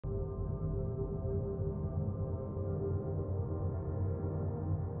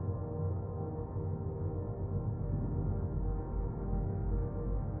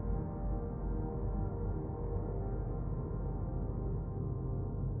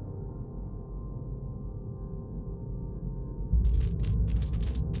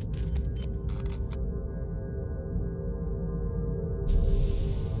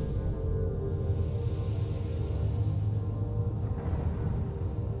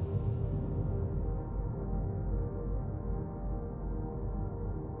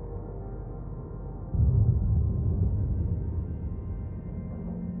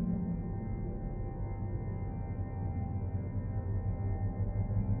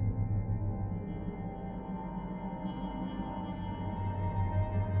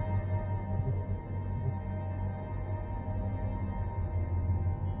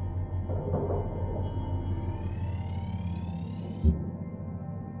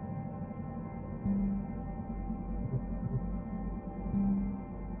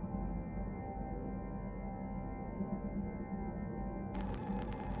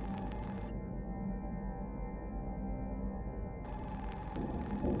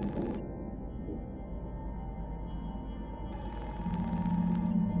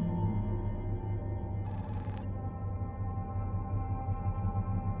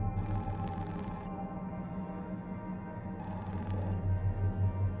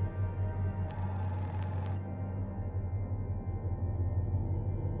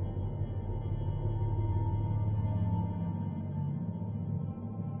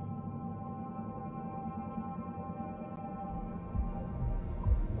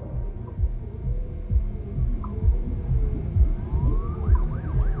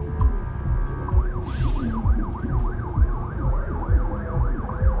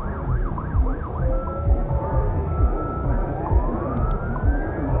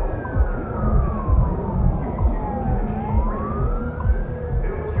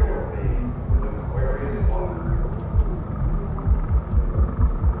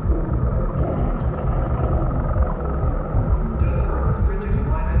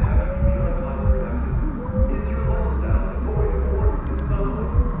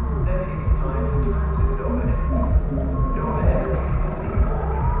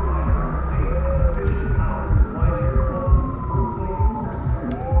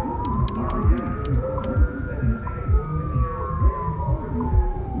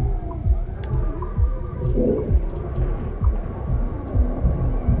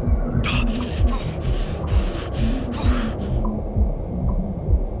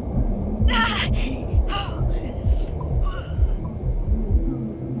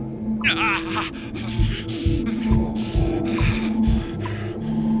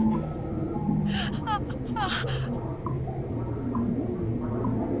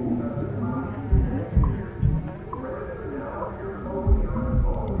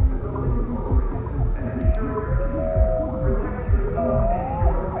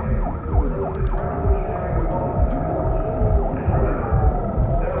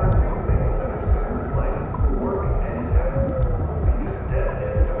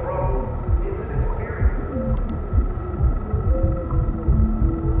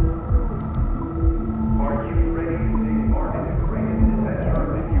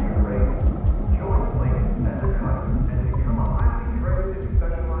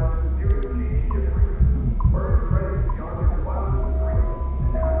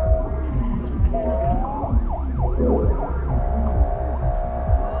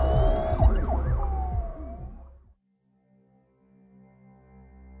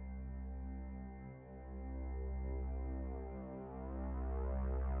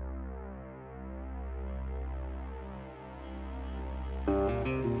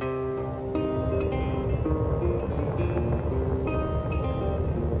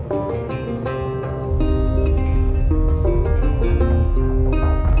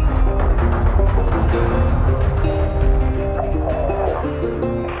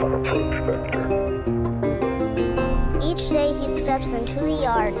Into the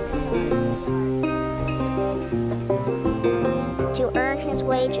yard to earn his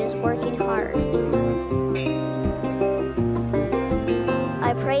wages working hard.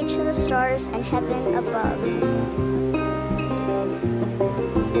 I pray to the stars and heaven above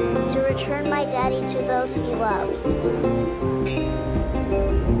to return my daddy to those he loves.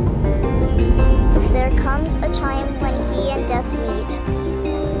 If there comes a time when he and death meet,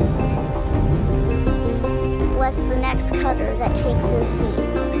 bless the next cutter that takes his seat.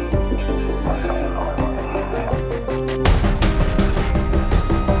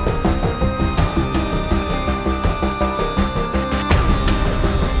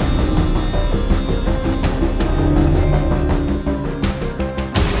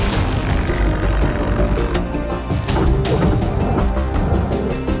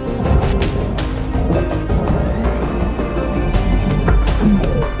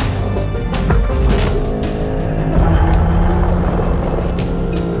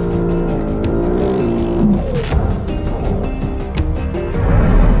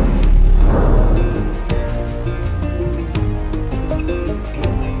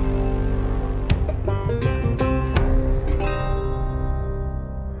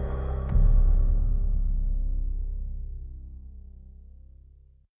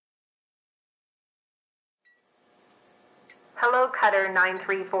 Hello, Cutter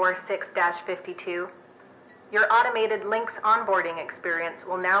 9346-52. Your automated Lynx onboarding experience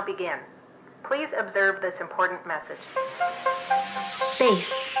will now begin. Please observe this important message. Space,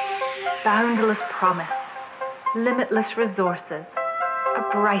 boundless promise, limitless resources, a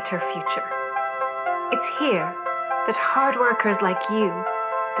brighter future. It's here that hard workers like you,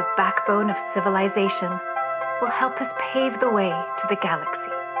 the backbone of civilization, will help us pave the way to the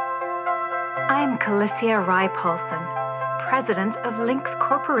galaxy. I'm Calicia Rai Paulson, President of Lynx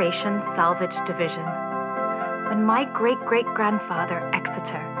Corporation Salvage Division. When my great-great-grandfather,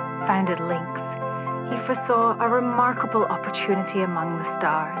 Exeter, founded Lynx, he foresaw a remarkable opportunity among the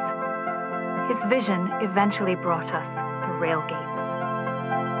stars. His vision eventually brought us the railgates.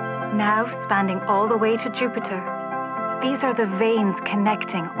 Now spanning all the way to Jupiter, these are the veins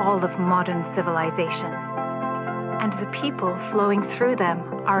connecting all of modern civilization. And the people flowing through them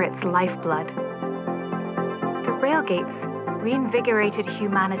are its lifeblood. The railgates reinvigorated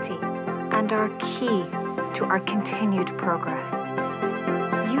humanity and are key to our continued progress.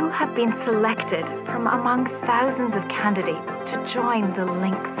 You have been selected from among thousands of candidates to join the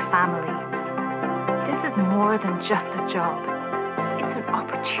Lynx family. This is more than just a job. It's an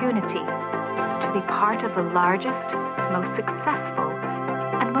opportunity to be part of the largest, most successful,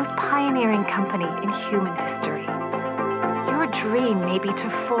 and most pioneering company in human history. Your dream may be to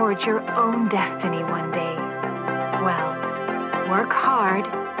forge your own destiny one day. Well, work hard,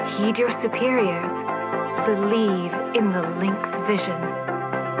 heed your superiors, believe in the Lynx vision.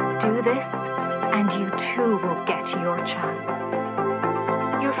 Do this, and you too will get your chance.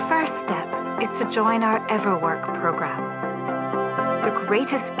 Your first step is to join our EverWork program. The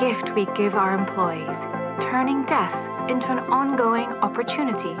greatest gift we give our employees, turning death into an ongoing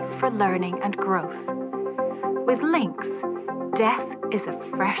opportunity for learning and growth. With Lynx, death is a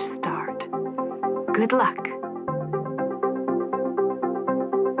fresh start. Good luck.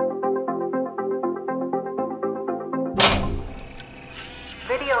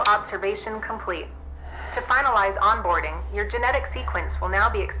 Video observation complete. To finalize onboarding, your genetic sequence will now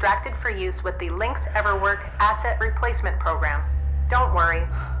be extracted for use with the Lynx EverWork Asset Replacement Program. Don't worry,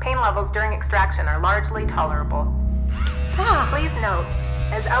 pain levels during extraction are largely tolerable. Please note,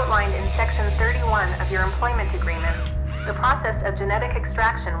 as outlined in Section 31 of your employment agreement, the process of genetic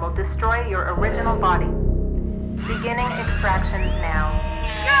extraction will destroy your original body. Beginning extraction now.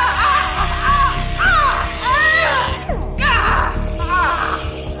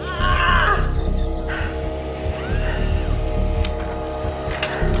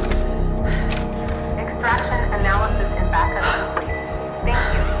 Extraction analysis and backup complete.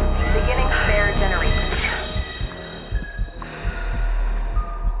 Thank you. Beginning spare generation.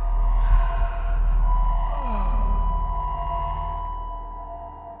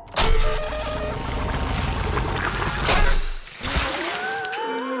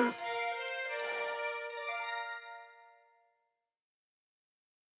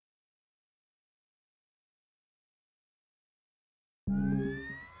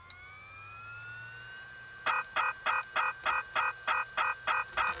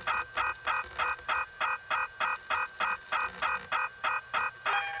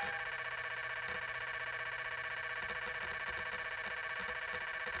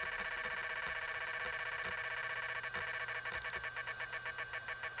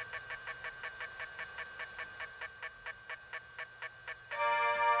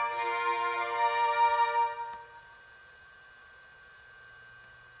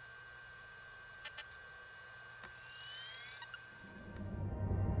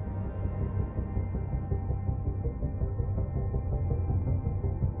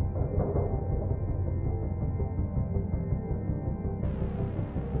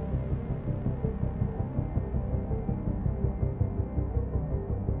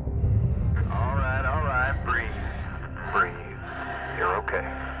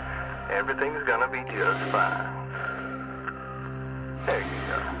 Everything's gonna be just fine. There you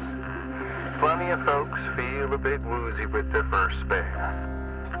go. Plenty of folks feel a bit woozy with their first spare.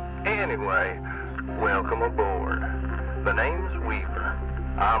 Anyway, welcome aboard. The name's Weaver.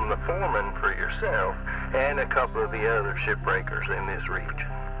 I'm the foreman for yourself and a couple of the other shipbreakers in this region.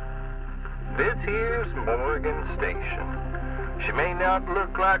 This here's Morgan Station. She may not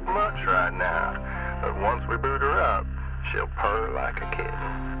look like much right now, but once we boot her up, she'll purr like a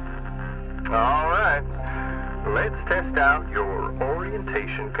kitten. All right, let's test out your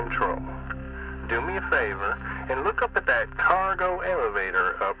orientation control. Do me a favor and look up at that cargo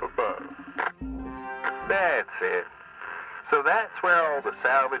elevator up above. That's it. So that's where all the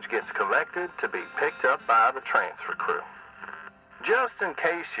salvage gets collected to be picked up by the transfer crew. Just in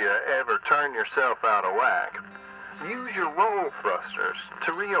case you ever turn yourself out of whack, use your roll thrusters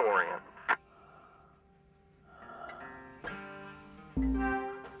to reorient.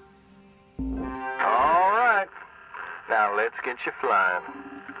 All right, now let's get you flying.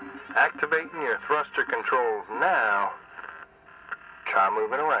 Activating your thruster controls now. Try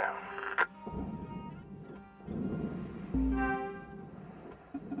moving around.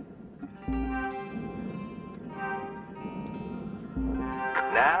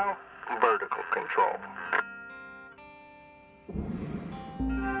 Now, vertical control.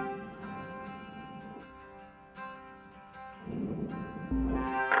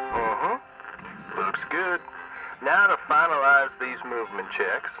 Looks good. Now to finalize these movement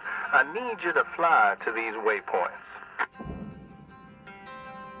checks, I need you to fly to these waypoints.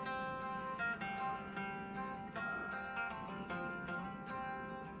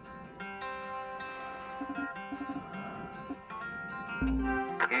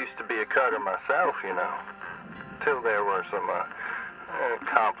 Used to be a cutter myself, you know, till there were some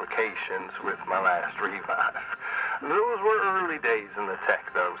complications with my last revive. Those were early days in the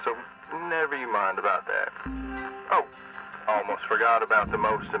tech, though, so never you mind about that. Oh, almost forgot about the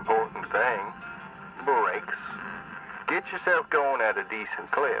most important thing. Brakes. Get yourself going at a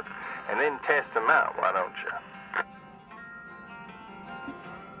decent clip, and then test them out, why don't you?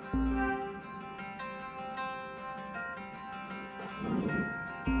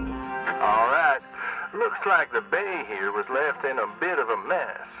 Alright, looks like the bay here was left in a bit of a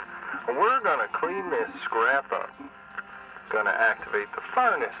mess. We're gonna clean this scrap up. Gonna activate the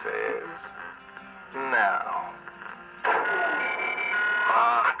furnaces now.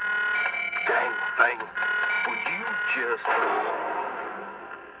 Dang thing. Would you just...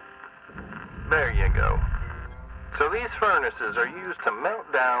 There you go. So these furnaces are used to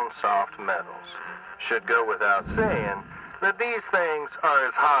melt down soft metals. Should go without saying that these things are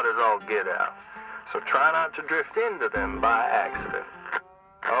as hot as all get out. So try not to drift into them by accident.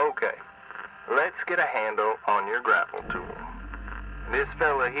 Okay, let's get a handle on your grapple tool. This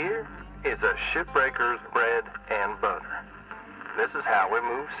fella here is a Shipbreaker's bread and butter. This is how we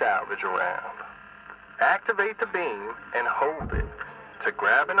move salvage around. Activate the beam and hold it to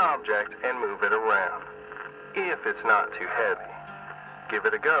grab an object and move it around. If it's not too heavy, give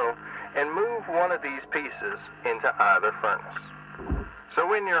it a go and move one of these pieces into either furnace. So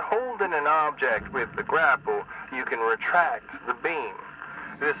when you're holding an object with the grapple, you can retract the beam.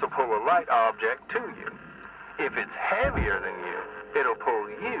 This will pull a light object to you. If it's heavier than you, it'll pull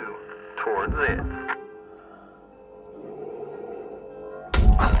you towards it.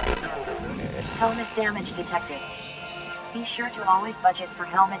 Helmet damage detected. Be sure to always budget for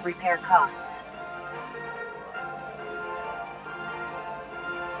helmet repair costs.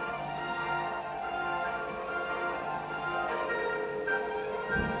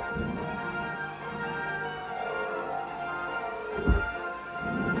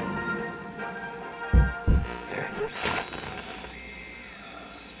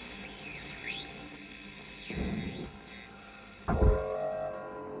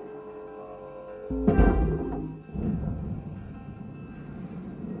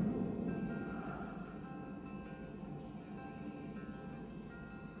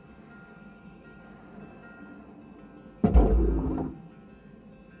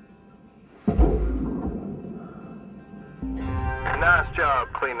 Nice job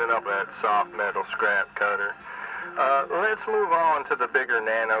cleaning up that soft metal scrap, Cutter. Let's move on to the bigger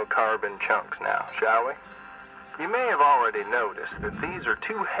nanocarbon chunks now, shall we? You may have already noticed that these are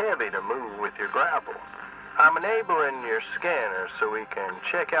too heavy to move with your grapple. I'm enabling your scanner so we can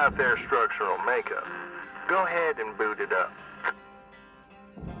check out their structural makeup. Go ahead and boot it up.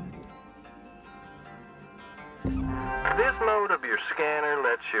 This mode of your scanner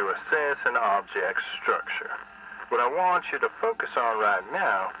lets you assess an object's structure. What I want you to focus on right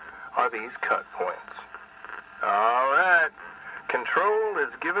now are these cut points. All right, Control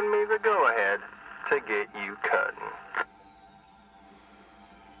is giving me the go-ahead to get you cutting.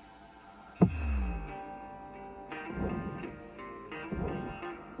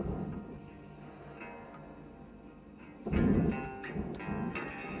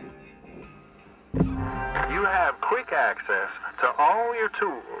 You have quick access to all your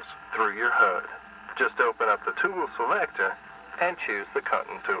tools through your HUD. Just open up the tool selector and choose the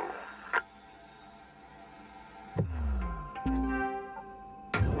cutting tool.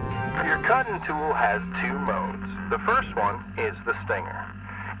 Your cutting tool has two modes. The first one is the stinger.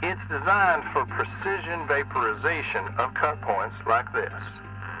 It's designed for precision vaporization of cut points like this.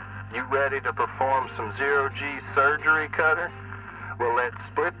 You ready to perform some zero-G surgery, Cutter? Well, let's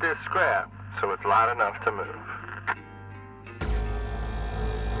split this scrap so it's light enough to move.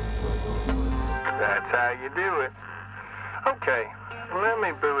 That's how you do it. Okay, let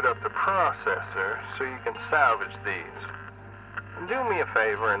me boot up the processor so you can salvage these. Do me a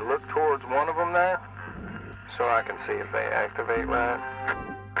favor and look towards one of them there so I can see if they activate right.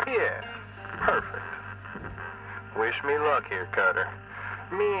 Yeah, perfect. Wish me luck here, Cutter.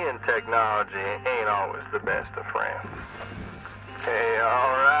 Me and technology ain't always the best of friends. Hey,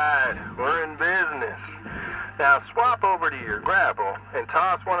 all right, we're in business. Now swap over to your grapple and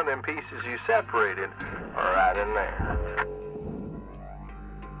toss one of them pieces you separated right in there.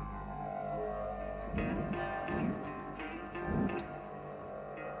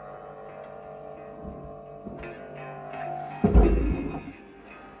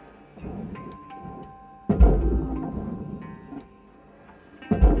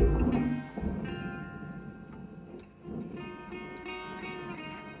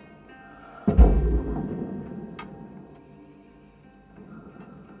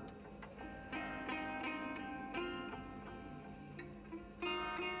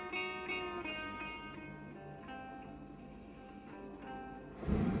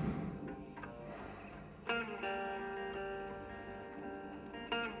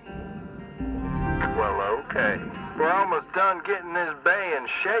 Well, okay. We're almost done getting this bay in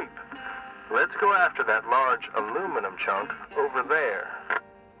shape. Let's go after that large aluminum chunk over there.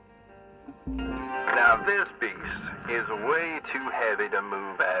 Now this beast is way too heavy to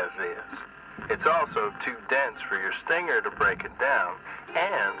move as is. It's also too dense for your stinger to break it down,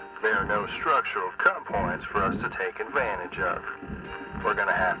 and there are no structural cut points for us to take advantage of. We're going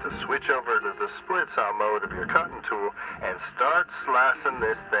to have to switch over to the split saw mode of your cutting tool and start slicing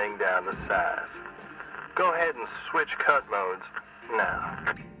this thing down to size. Go ahead and switch cut modes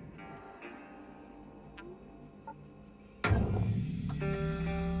now.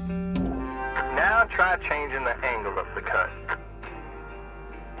 Now try changing the angle of the cut.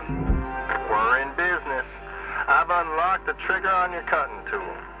 We're in business. I've unlocked the trigger on your cutting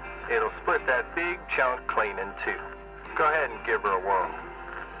tool. It'll split that big chunk clean in two. go ahead and give her a whirl.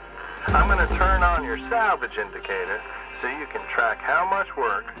 I'm going to turn on your salvage indicator so you can track how much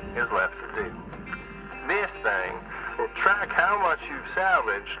work is left to do. This thing will track how much you've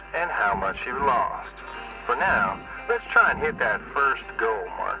salvaged and how much you've lost. For now, let's try and hit that first goal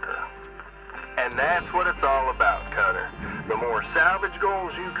marker. And that's what it's all about, Cutter. The more salvage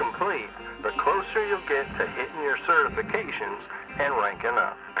goals you complete, the closer you'll get to hitting your certifications and ranking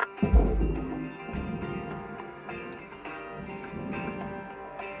up.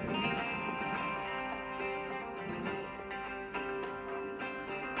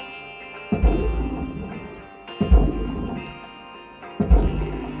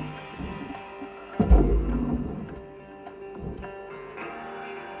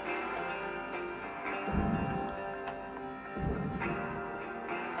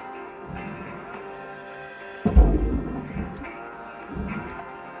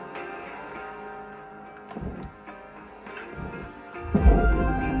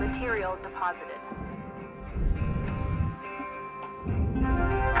 Material deposited.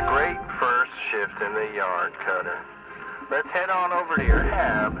 Great first shift in the yard, Cutter. Let's head on over to your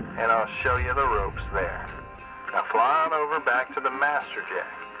hab, and I'll show you the ropes there. Now fly on over back to the master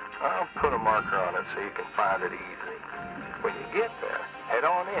jack. I'll put a marker on it so you can find it easy. When you get there, head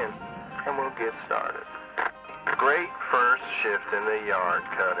on in, and we'll get started. Great first shift in the yard,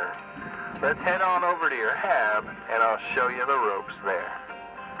 Cutter. Let's head on over to your hab, and I'll show you the ropes there.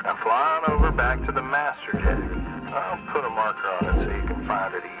 Now fly on over back to the master jack. I'll put a marker on it so you can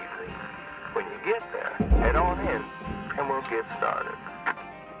find it easy. When you get there, head on in, and we'll get started.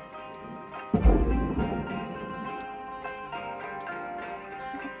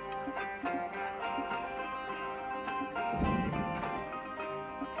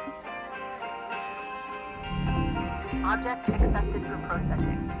 Object accepted for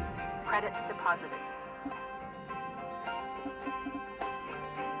processing. Credits deposited.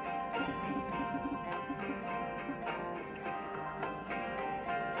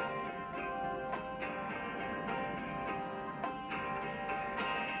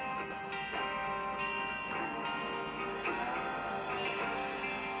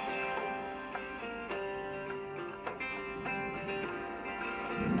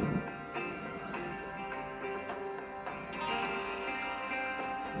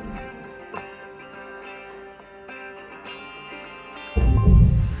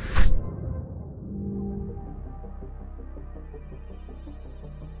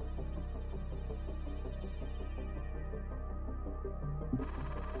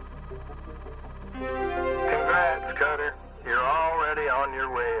 Congrats, Cutter. You're already on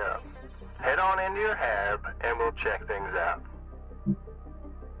your way up. Head on into your hab, and we'll check things out.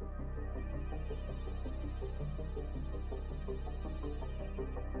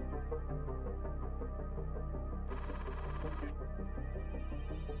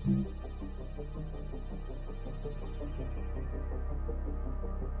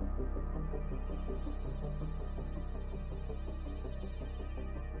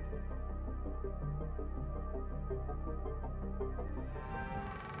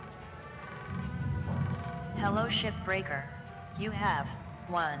 Hello, Shipbreaker. You have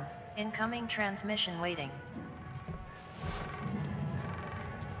 1 incoming transmission waiting.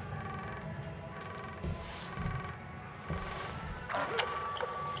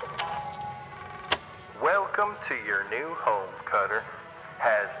 Welcome to your new home, Cutter.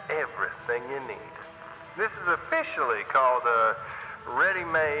 Has everything you need. This is officially called a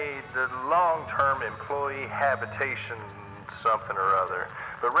ready-made long-term employee habitation something or other.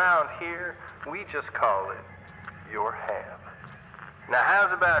 But round here, we just call it your hab. Now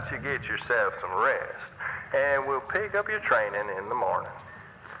how's about you get yourself some rest, and we'll pick up your training in the morning.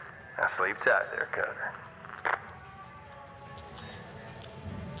 Now sleep tight there, Cutter.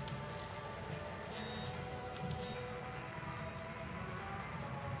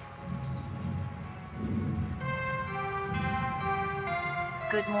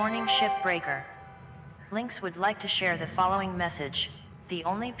 Good morning, Shipbreaker. Lynx would like to share the following message. The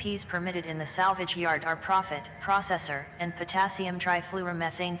only Ps permitted in the salvage yard are profit, processor, and potassium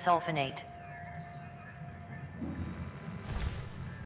trifluoromethane sulfonate.